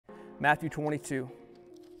Matthew 22.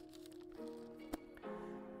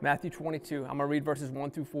 Matthew 22. I'm going to read verses 1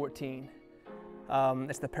 through 14.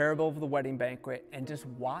 It's the parable of the wedding banquet, and just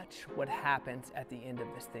watch what happens at the end of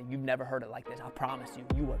this thing. You've never heard it like this. I promise you,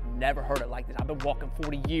 you have never heard it like this. I've been walking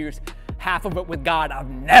 40 years, half of it with God. I've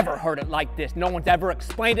never heard it like this. No one's ever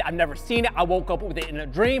explained it. I've never seen it. I woke up with it in a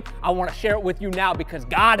dream. I want to share it with you now because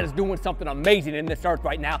God is doing something amazing in this earth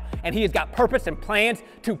right now, and he has got purpose and plans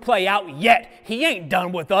to play out yet. He ain't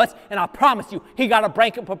done with us, and I promise you, he got a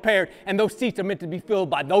banquet prepared, and those seats are meant to be filled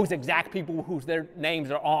by those exact people whose their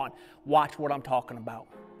names are on. Watch what I'm talking about.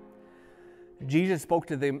 Jesus spoke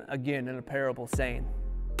to them again in a parable, saying,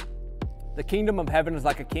 "The kingdom of heaven is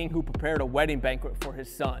like a king who prepared a wedding banquet for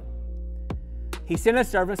his son. He sent his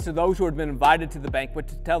servants to those who had been invited to the banquet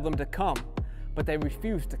to tell them to come, but they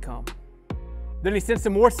refused to come. Then he sent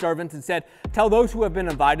some more servants and said, 'Tell those who have been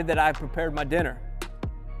invited that I have prepared my dinner.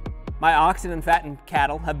 My oxen and fattened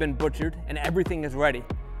cattle have been butchered, and everything is ready.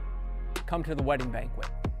 Come to the wedding banquet.'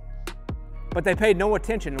 But they paid no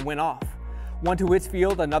attention and went off, one to his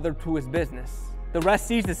field, another to his business. The rest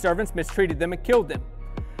seized the servants, mistreated them, and killed them.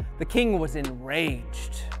 The king was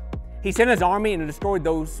enraged. He sent his army and destroyed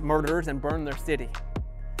those murderers and burned their city.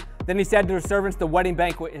 Then he said to the servants, 'The wedding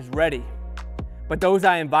banquet is ready, but those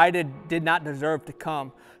I invited did not deserve to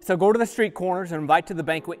come. So go to the street corners and invite to the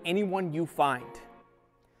banquet anyone you find.'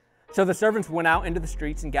 So the servants went out into the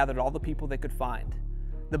streets and gathered all the people they could find,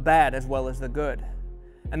 the bad as well as the good.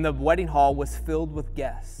 And the wedding hall was filled with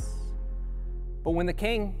guests. But when the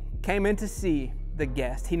king came in to see the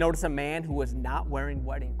guest, he noticed a man who was not wearing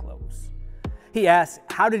wedding clothes. He asked,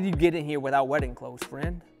 'How did you get in here without wedding clothes,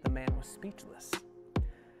 friend?' The man was speechless.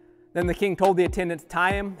 Then the king told the attendants,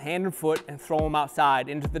 'Tie him hand and foot and throw him outside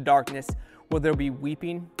into the darkness where there will be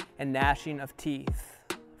weeping and gnashing of teeth.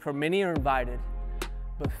 For many are invited,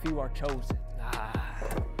 but few are chosen.'"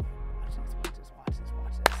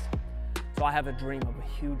 So I have a dream of a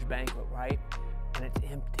huge banquet, right? And it's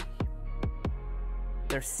empty.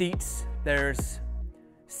 There's seats, there's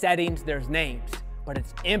settings, there's names, but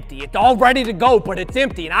it's empty. It's all ready to go, but it's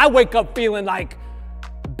empty. And I wake up feeling like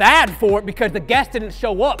bad for it because the guest didn't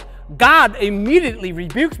show up. God immediately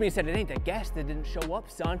rebukes me and said, "It ain't the guest that didn't show up,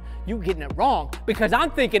 son. You getting it wrong." Because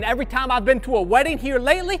I'm thinking every time I've been to a wedding here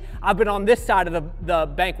lately, I've been on this side of the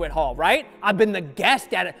banquet hall, right? I've been the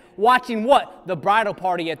guest at it, watching what? The bridal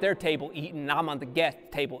party at their table eating, and I'm on the guest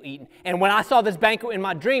table eating. And when I saw this banquet in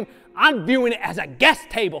my dream, I'm viewing it as a guest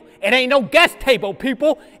table. It ain't no guest table,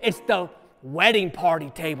 people. It's the wedding party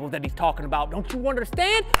table that he's talking about. Don't you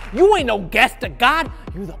understand? You ain't no guest to God.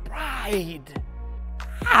 You're the bride.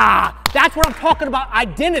 That's what I'm talking about,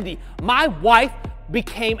 identity. My wife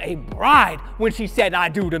became a bride when she said, "I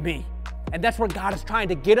do" to me. And that's what God is trying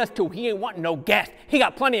to get us to. He ain't wanting no guests. He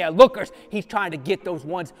got plenty of lookers. He's trying to get those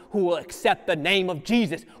ones who will accept the name of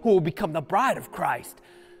Jesus, who will become the bride of Christ.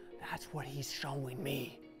 That's what he's showing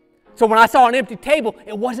me. So when I saw an empty table,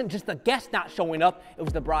 it wasn't just the guests not showing up, it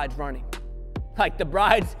was the brides running. Like the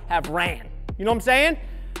brides have ran. You know what I'm saying?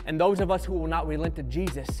 And those of us who will not relent to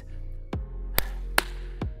Jesus,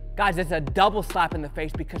 guys, it's a double slap in the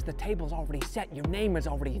face because the table's already set. Your name is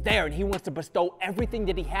already there, and he wants to bestow everything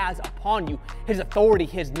that he has upon you. His authority,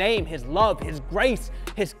 his name, his love, his grace,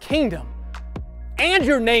 his kingdom. And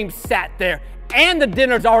your name's sat there, and the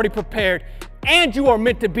dinner's already prepared, and you are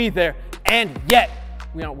meant to be there, and yet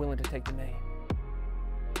we aren't willing to take the name.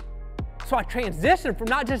 So I transitioned from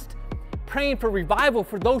not just praying for revival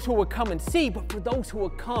for those who would come and see, but for those who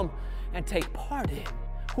would come and take part in,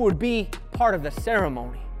 who would be part of the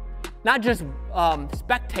ceremony. Not just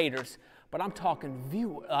spectators, but I'm talking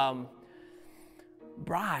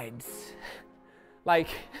brides. Like,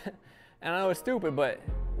 and I know it's stupid, but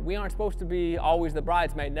we aren't supposed to be always the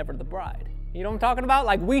bridesmaid, never the bride. You know what I'm talking about?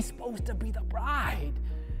 Like, we're supposed to be the bride.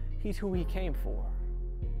 He's who he came for.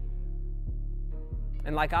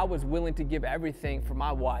 And like I was willing to give everything for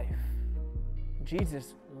my wife,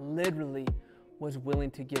 Jesus literally was willing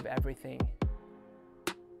to give everything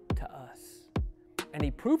to us. And he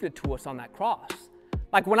proved it to us on that cross.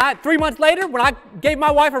 Like 3 months later, when I gave my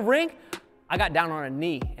wife a ring, I got down on a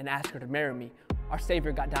knee and asked her to marry me. Our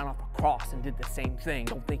Savior got down off a cross and did the same thing.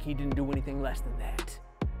 Don't think he didn't do anything less than that.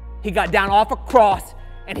 He got down off a cross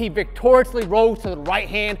and he victoriously rose to the right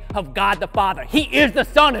hand of God the Father. He is the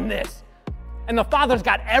Son in this. And the Father's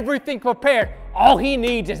got everything prepared. All he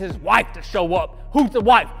needs is his wife to show up. Who's the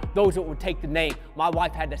wife? Those that would take the name. My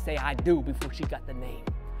wife had to say "I do" before she got the name.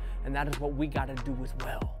 And that is what we got to do as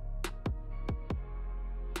well.